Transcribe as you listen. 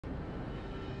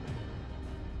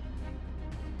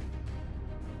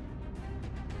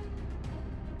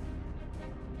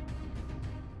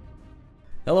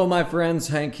Hello my friends,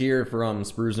 Hank here from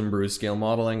Sprues and Brews Scale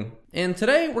Modeling, and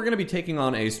today we're going to be taking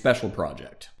on a special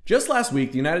project. Just last week,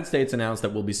 the United States announced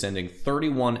that we'll be sending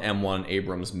 31 M1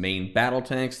 Abrams main battle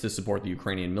tanks to support the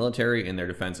Ukrainian military in their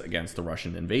defense against the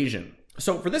Russian invasion.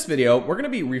 So for this video, we're going to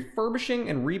be refurbishing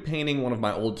and repainting one of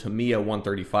my old Tamiya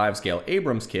 135 scale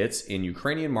Abrams kits in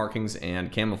Ukrainian markings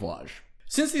and camouflage.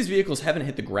 Since these vehicles haven't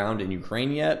hit the ground in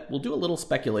Ukraine yet, we'll do a little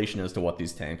speculation as to what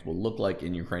these tanks will look like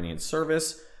in Ukrainian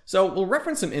service. So we'll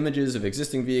reference some images of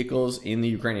existing vehicles in the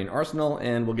Ukrainian arsenal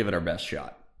and we'll give it our best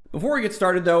shot. Before we get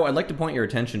started though, I'd like to point your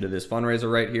attention to this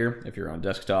fundraiser right here, if you're on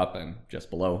desktop, and just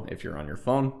below if you're on your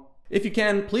phone. If you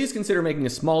can, please consider making a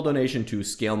small donation to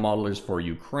Scale Modelers for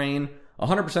Ukraine.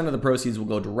 100% of the proceeds will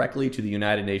go directly to the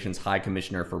United Nations High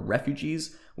Commissioner for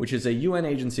Refugees, which is a UN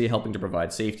agency helping to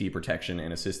provide safety, protection,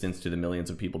 and assistance to the millions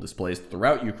of people displaced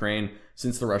throughout Ukraine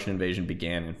since the Russian invasion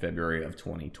began in February of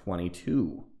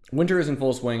 2022. Winter is in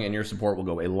full swing, and your support will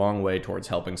go a long way towards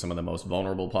helping some of the most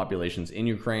vulnerable populations in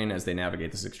Ukraine as they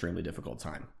navigate this extremely difficult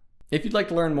time. If you'd like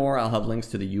to learn more, I'll have links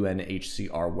to the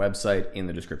UNHCR website in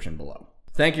the description below.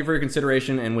 Thank you for your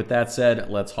consideration, and with that said,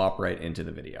 let's hop right into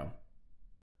the video.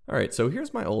 Alright, so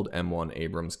here's my old M1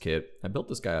 Abrams kit. I built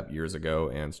this guy up years ago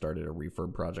and started a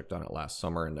refurb project on it last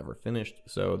summer and never finished,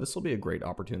 so this will be a great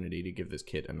opportunity to give this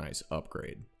kit a nice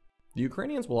upgrade. The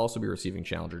Ukrainians will also be receiving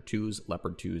Challenger 2s,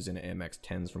 Leopard 2s, and AMX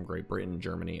 10s from Great Britain,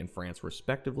 Germany, and France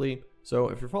respectively, so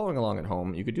if you're following along at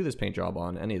home, you could do this paint job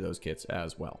on any of those kits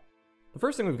as well. The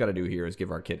first thing we've got to do here is give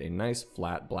our kit a nice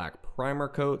flat black primer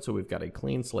coat so we've got a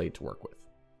clean slate to work with.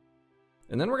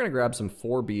 And then we're going to grab some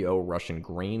 4BO Russian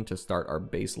green to start our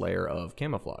base layer of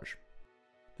camouflage.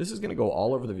 This is going to go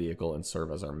all over the vehicle and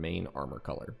serve as our main armor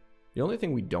color. The only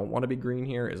thing we don't want to be green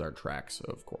here is our tracks,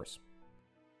 of course.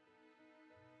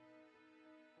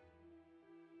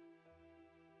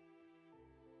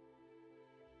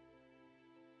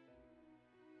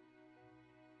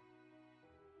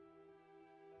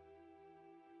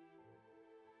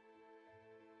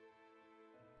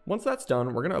 Once that's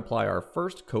done, we're going to apply our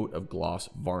first coat of gloss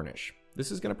varnish.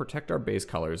 This is going to protect our base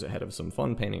colors ahead of some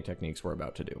fun painting techniques we're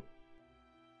about to do.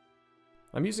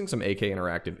 I'm using some AK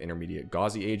Interactive Intermediate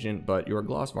Gauzy Agent, but your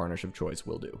gloss varnish of choice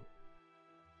will do.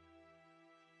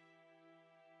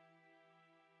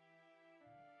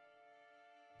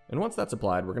 And once that's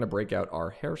applied, we're going to break out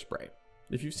our hairspray.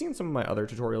 If you've seen some of my other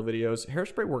tutorial videos,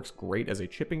 hairspray works great as a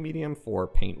chipping medium for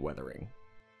paint weathering.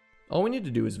 All we need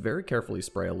to do is very carefully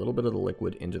spray a little bit of the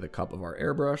liquid into the cup of our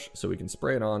airbrush so we can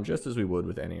spray it on just as we would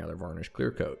with any other varnish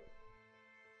clear coat.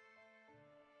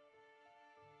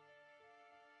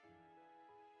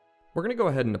 We're going to go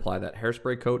ahead and apply that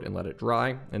hairspray coat and let it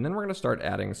dry, and then we're going to start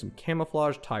adding some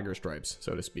camouflage tiger stripes,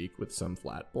 so to speak, with some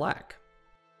flat black.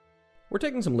 We're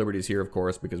taking some liberties here, of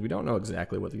course, because we don't know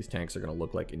exactly what these tanks are going to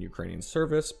look like in Ukrainian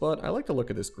service, but I like to look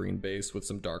at this green base with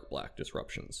some dark black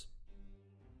disruptions.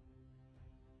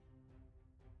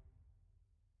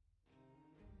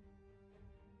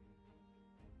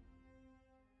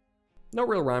 No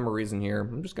real rhyme or reason here,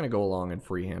 I'm just going to go along and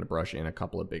freehand brush in a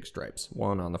couple of big stripes,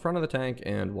 one on the front of the tank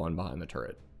and one behind the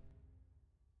turret.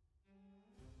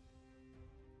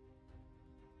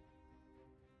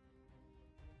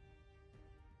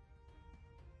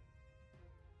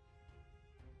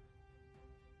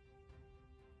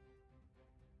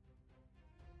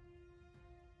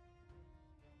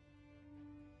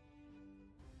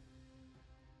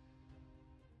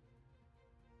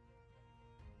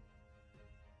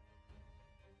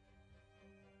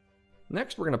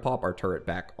 Next, we're going to pop our turret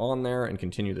back on there and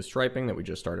continue the striping that we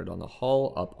just started on the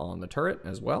hull up on the turret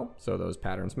as well, so those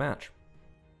patterns match.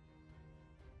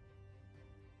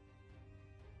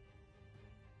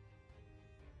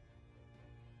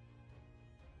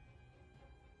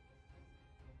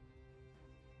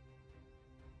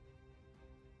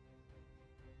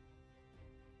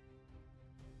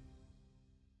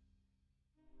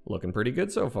 Looking pretty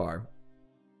good so far.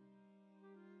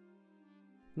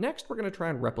 Next, we're going to try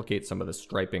and replicate some of the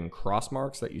striping cross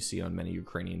marks that you see on many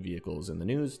Ukrainian vehicles in the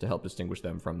news to help distinguish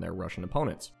them from their Russian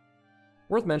opponents.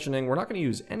 Worth mentioning, we're not going to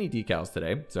use any decals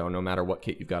today, so no matter what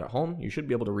kit you've got at home, you should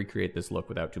be able to recreate this look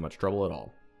without too much trouble at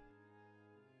all.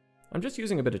 I'm just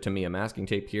using a bit of Tamiya masking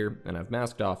tape here, and I've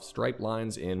masked off stripe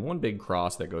lines in one big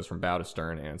cross that goes from bow to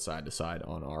stern and side to side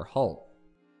on our hull.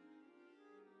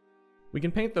 We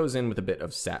can paint those in with a bit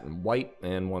of satin white,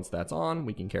 and once that's on,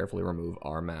 we can carefully remove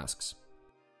our masks.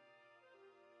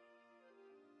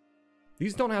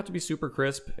 These don't have to be super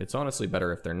crisp, it's honestly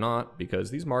better if they're not,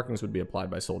 because these markings would be applied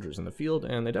by soldiers in the field,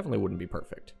 and they definitely wouldn't be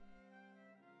perfect.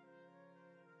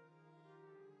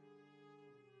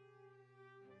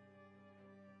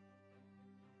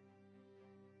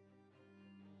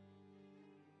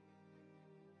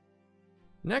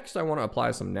 Next, I want to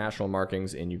apply some national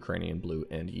markings in Ukrainian blue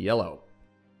and yellow.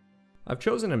 I've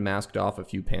chosen and masked off a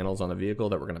few panels on the vehicle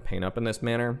that we're going to paint up in this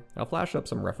manner. I'll flash up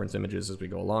some reference images as we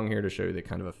go along here to show you the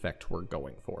kind of effect we're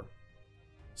going for.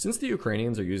 Since the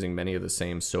Ukrainians are using many of the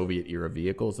same Soviet-era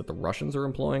vehicles that the Russians are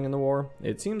employing in the war,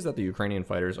 it seems that the Ukrainian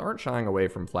fighters aren't shying away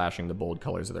from flashing the bold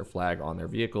colors of their flag on their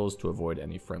vehicles to avoid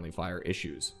any friendly fire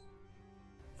issues.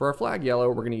 For our flag yellow,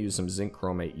 we're going to use some zinc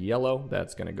chromate yellow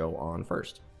that's going to go on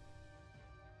first.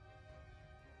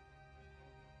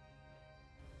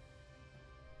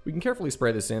 We can carefully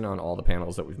spray this in on all the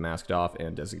panels that we've masked off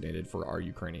and designated for our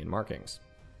Ukrainian markings.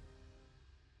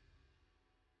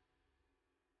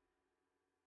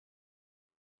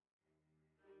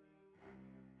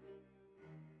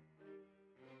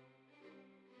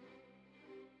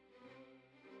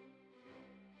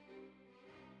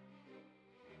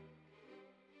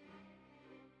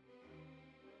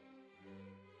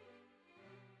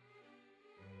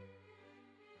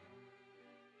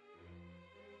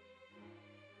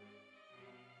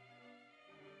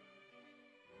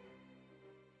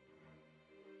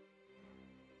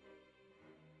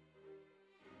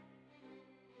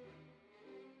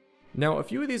 Now, a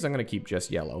few of these I'm going to keep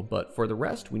just yellow, but for the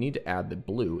rest, we need to add the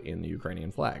blue in the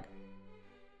Ukrainian flag.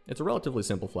 It's a relatively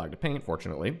simple flag to paint,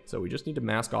 fortunately, so we just need to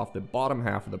mask off the bottom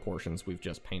half of the portions we've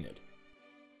just painted.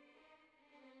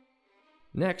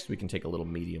 Next, we can take a little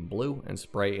medium blue and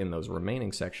spray in those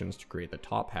remaining sections to create the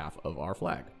top half of our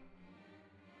flag.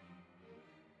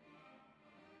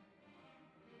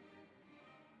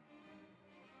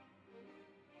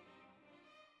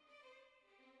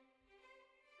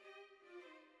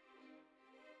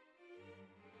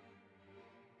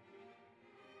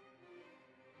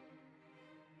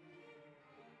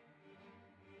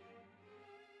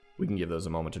 We can give those a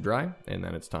moment to dry, and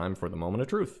then it's time for the moment of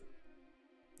truth.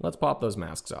 Let's pop those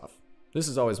masks off. This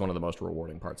is always one of the most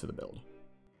rewarding parts of the build.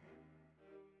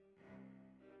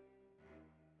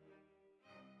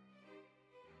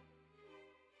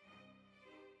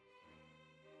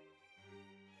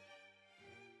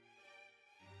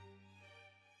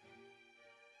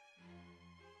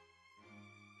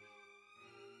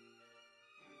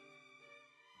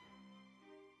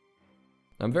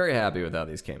 I'm very happy with how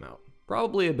these came out.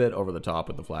 Probably a bit over the top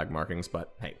with the flag markings,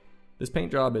 but hey, this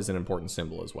paint job is an important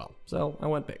symbol as well, so I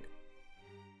went big.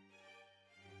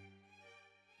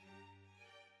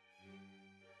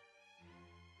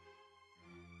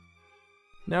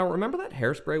 Now, remember that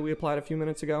hairspray we applied a few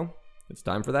minutes ago? It's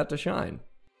time for that to shine.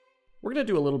 We're going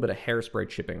to do a little bit of hairspray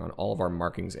chipping on all of our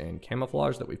markings and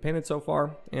camouflage that we've painted so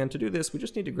far, and to do this, we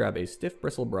just need to grab a stiff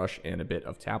bristle brush and a bit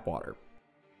of tap water.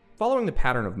 Following the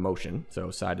pattern of motion,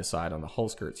 so side to side on the hull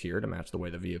skirts here to match the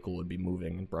way the vehicle would be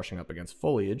moving and brushing up against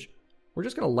foliage, we're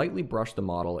just going to lightly brush the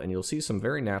model and you'll see some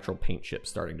very natural paint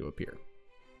chips starting to appear.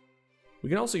 We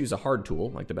can also use a hard tool,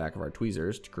 like the back of our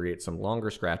tweezers, to create some longer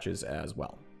scratches as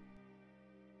well.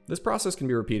 This process can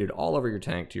be repeated all over your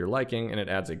tank to your liking, and it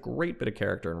adds a great bit of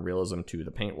character and realism to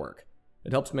the paintwork.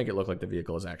 It helps make it look like the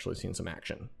vehicle has actually seen some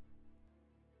action.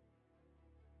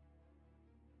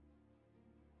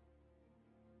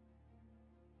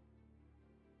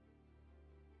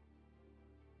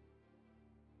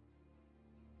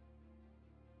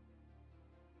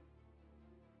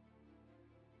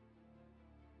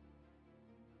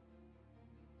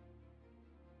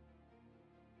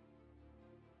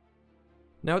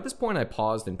 Now at this point I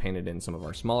paused and painted in some of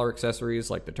our smaller accessories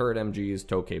like the turret MGs,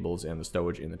 tow cables, and the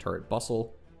stowage in the turret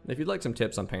bustle. If you'd like some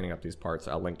tips on painting up these parts,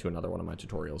 I'll link to another one of my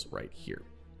tutorials right here.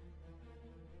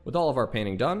 With all of our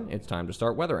painting done, it's time to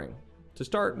start weathering. To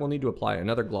start, we'll need to apply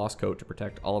another gloss coat to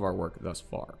protect all of our work thus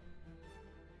far.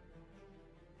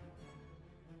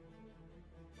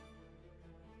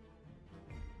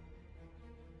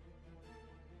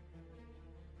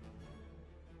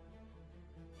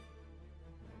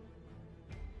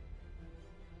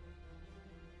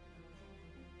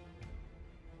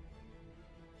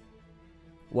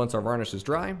 Once our varnish is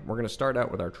dry, we're going to start out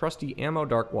with our trusty ammo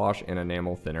dark wash and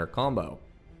enamel thinner combo.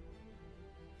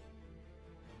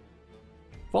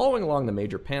 Following along the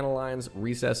major panel lines,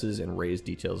 recesses, and raised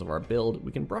details of our build,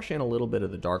 we can brush in a little bit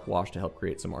of the dark wash to help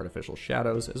create some artificial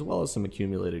shadows, as well as some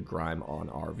accumulated grime on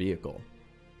our vehicle.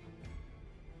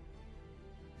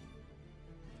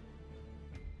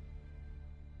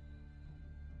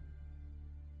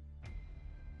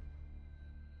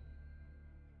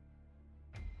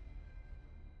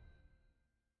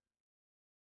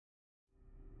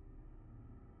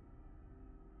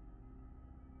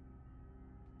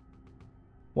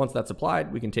 Once that's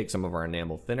applied, we can take some of our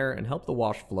enamel thinner and help the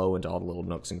wash flow into all the little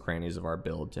nooks and crannies of our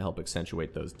build to help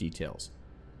accentuate those details.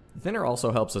 The thinner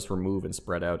also helps us remove and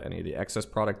spread out any of the excess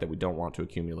product that we don't want to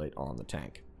accumulate on the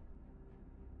tank.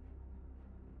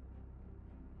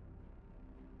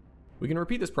 We can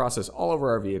repeat this process all over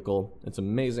our vehicle. It's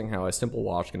amazing how a simple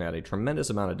wash can add a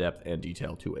tremendous amount of depth and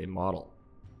detail to a model.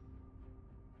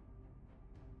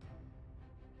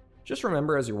 Just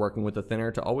remember as you're working with the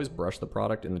thinner to always brush the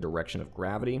product in the direction of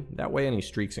gravity. That way any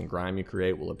streaks and grime you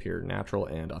create will appear natural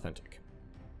and authentic.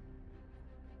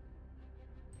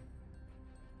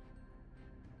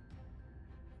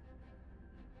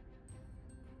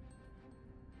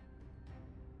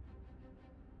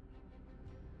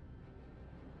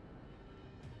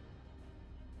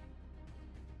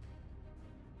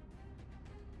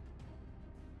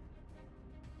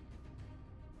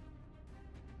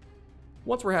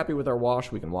 Once we're happy with our wash,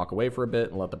 we can walk away for a bit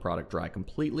and let the product dry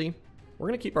completely. We're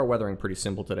going to keep our weathering pretty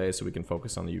simple today so we can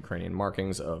focus on the Ukrainian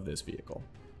markings of this vehicle.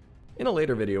 In a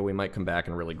later video, we might come back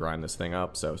and really grind this thing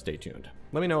up, so stay tuned.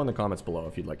 Let me know in the comments below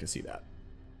if you'd like to see that.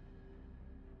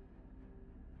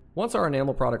 Once our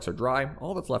enamel products are dry,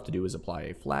 all that's left to do is apply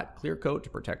a flat, clear coat to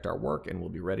protect our work, and we'll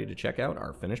be ready to check out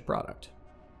our finished product.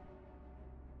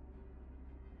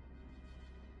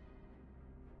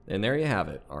 And there you have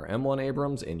it, our M1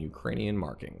 Abrams in Ukrainian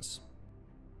markings.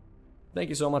 Thank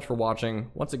you so much for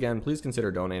watching. Once again, please consider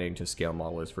donating to Scale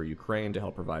Modelers for Ukraine to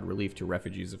help provide relief to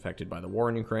refugees affected by the war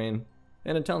in Ukraine.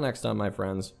 And until next time, my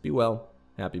friends, be well,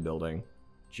 happy building,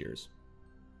 cheers.